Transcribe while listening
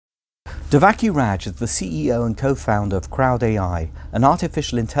Devaki Raj is the CEO and co-founder of Crowd AI, an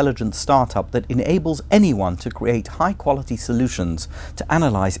artificial intelligence startup that enables anyone to create high-quality solutions to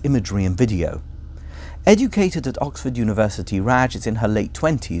analyze imagery and video. Educated at Oxford University, Raj is in her late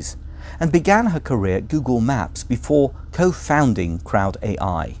 20s and began her career at Google Maps before co-founding Crowd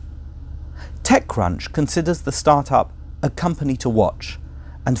AI. TechCrunch considers the startup a company to watch,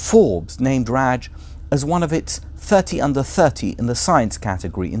 and Forbes named Raj as one of its 30 under 30 in the science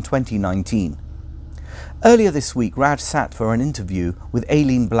category in 2019. Earlier this week, Raj sat for an interview with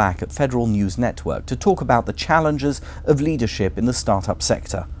Aileen Black at Federal News Network to talk about the challenges of leadership in the startup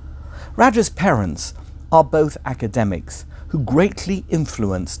sector. Raj's parents are both academics who greatly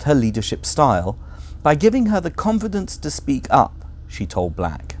influenced her leadership style by giving her the confidence to speak up, she told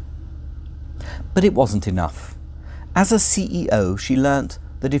Black. But it wasn't enough. As a CEO, she learnt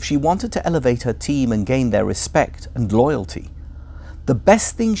that if she wanted to elevate her team and gain their respect and loyalty, the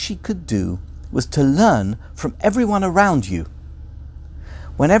best thing she could do was to learn from everyone around you.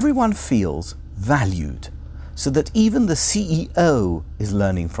 When everyone feels valued, so that even the CEO is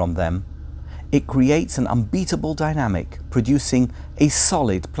learning from them, it creates an unbeatable dynamic, producing a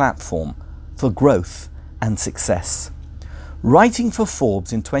solid platform for growth and success. Writing for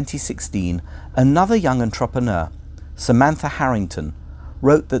Forbes in 2016, another young entrepreneur, Samantha Harrington,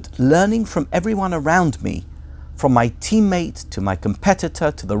 wrote that learning from everyone around me, from my teammate to my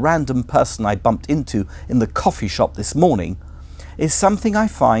competitor to the random person I bumped into in the coffee shop this morning, is something I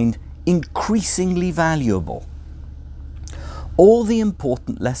find increasingly valuable. All the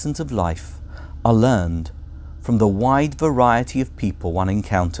important lessons of life are learned from the wide variety of people one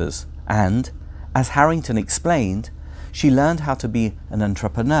encounters, and, as Harrington explained, she learned how to be an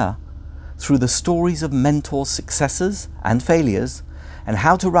entrepreneur through the stories of mentors' successes and failures, and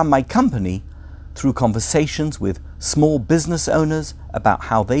how to run my company through conversations with small business owners about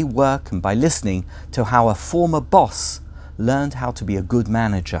how they work, and by listening to how a former boss learned how to be a good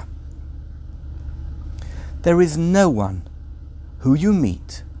manager. There is no one who you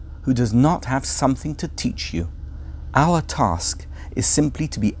meet who does not have something to teach you. Our task is simply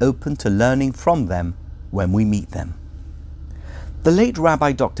to be open to learning from them when we meet them. The late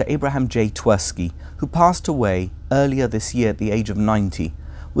Rabbi Dr. Abraham J. Twersky, who passed away earlier this year at the age of 90,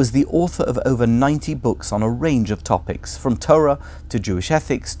 was the author of over 90 books on a range of topics, from Torah to Jewish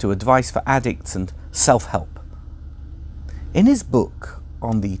ethics to advice for addicts and self-help. In his book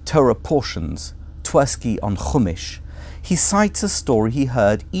on the Torah portions, Twersky on Chumash, he cites a story he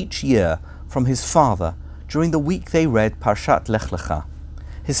heard each year from his father during the week they read Parshat Lech Lecha.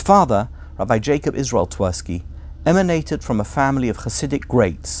 His father, Rabbi Jacob Israel Twersky, emanated from a family of Hasidic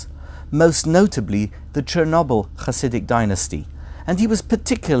greats, most notably the Chernobyl Hasidic dynasty, and he was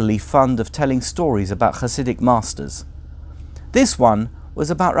particularly fond of telling stories about Hasidic masters. This one was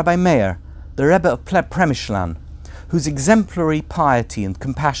about Rabbi Meir, the Rebbe of Premishlan, whose exemplary piety and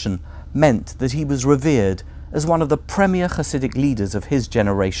compassion meant that he was revered as one of the premier Hasidic leaders of his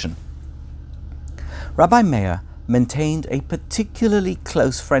generation. Rabbi Meir maintained a particularly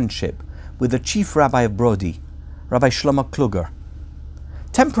close friendship with the chief rabbi of Brody, Rabbi Shlomo Kluger.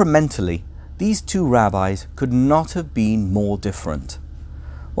 Temperamentally, these two rabbis could not have been more different.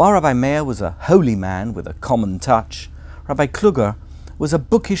 While Rabbi Meir was a holy man with a common touch, Rabbi Kluger was a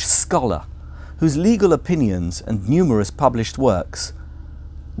bookish scholar whose legal opinions and numerous published works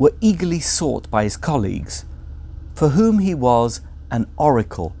were eagerly sought by his colleagues, for whom he was an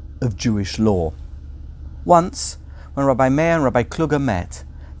oracle of Jewish law. Once, when Rabbi Meir and Rabbi Kluger met,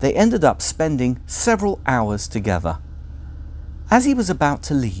 they ended up spending several hours together. As he was about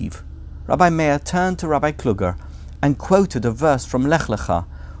to leave, Rabbi Meir turned to Rabbi Kluger and quoted a verse from Lech Lecha,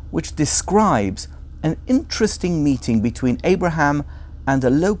 which describes an interesting meeting between Abraham and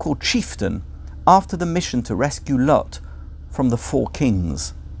a local chieftain after the mission to rescue Lot from the four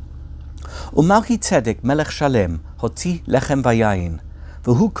kings. Umalchi Tzedek Melech Shalem hotzi lechem vayayin,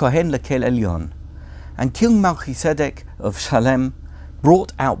 v'hu kohen lekel elyon. And King Melchizedek of Shalem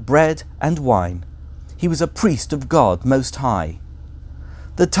brought out bread and wine. He was a priest of God Most High.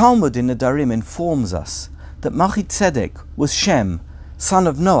 The Talmud in Nedarim informs us that Melchizedek was Shem, son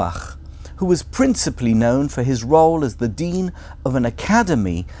of Noach, who was principally known for his role as the dean of an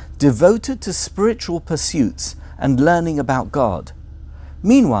academy devoted to spiritual pursuits and learning about God.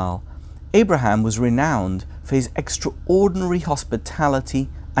 Meanwhile, Abraham was renowned for his extraordinary hospitality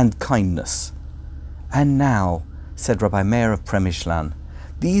and kindness. And now, said Rabbi Meir of Premishlan,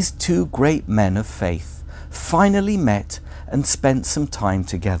 these two great men of faith finally met and spent some time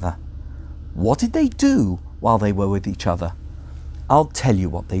together. What did they do while they were with each other? I'll tell you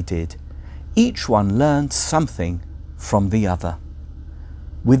what they did. Each one learned something from the other.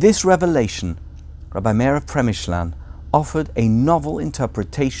 With this revelation, Rabbi Meir of Premishlan offered a novel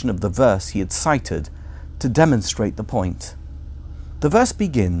interpretation of the verse he had cited to demonstrate the point. The verse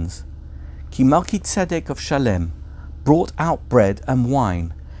begins, Ki Melchizedek of Shalem brought out bread and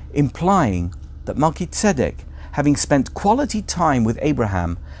wine, implying that Melchizedek, having spent quality time with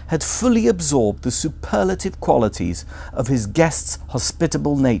Abraham, had fully absorbed the superlative qualities of his guest's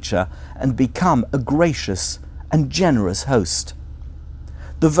hospitable nature and become a gracious and generous host.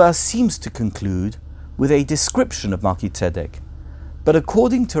 The verse seems to conclude with a description of Melchizedek, but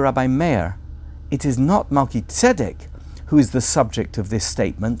according to Rabbi Meir, it is not Melchizedek who is the subject of this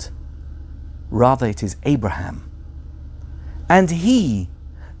statement, rather it is Abraham. And he,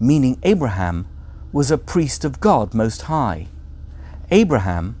 meaning Abraham, was a priest of God Most High.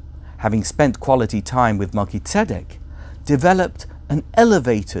 Abraham, having spent quality time with Melchizedek, developed an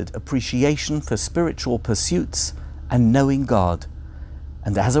elevated appreciation for spiritual pursuits and knowing God,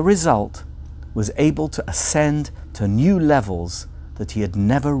 and as a result was able to ascend to new levels that he had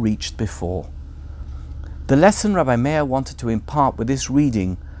never reached before. The lesson Rabbi Meir wanted to impart with this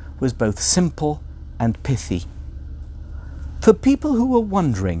reading was both simple and pithy. For people who were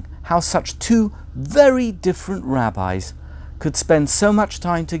wondering how such two very different rabbis could spend so much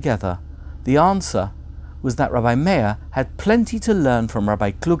time together, the answer was that Rabbi Meir had plenty to learn from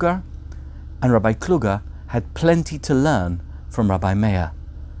Rabbi Kluger, and Rabbi Kluger had plenty to learn from Rabbi Meir.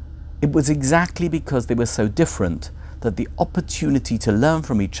 It was exactly because they were so different that the opportunity to learn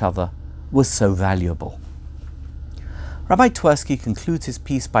from each other was so valuable. Rabbi Twersky concludes his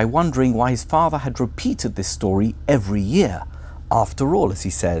piece by wondering why his father had repeated this story every year. After all, as he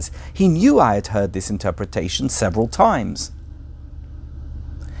says, he knew I had heard this interpretation several times.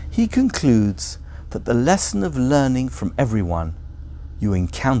 He concludes that the lesson of learning from everyone you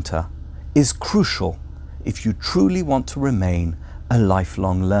encounter is crucial if you truly want to remain a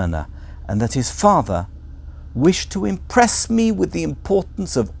lifelong learner, and that his father wished to impress me with the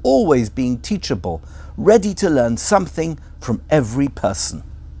importance of always being teachable, ready to learn something from every person.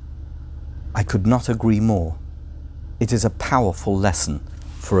 I could not agree more. It is a powerful lesson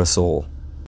for us all.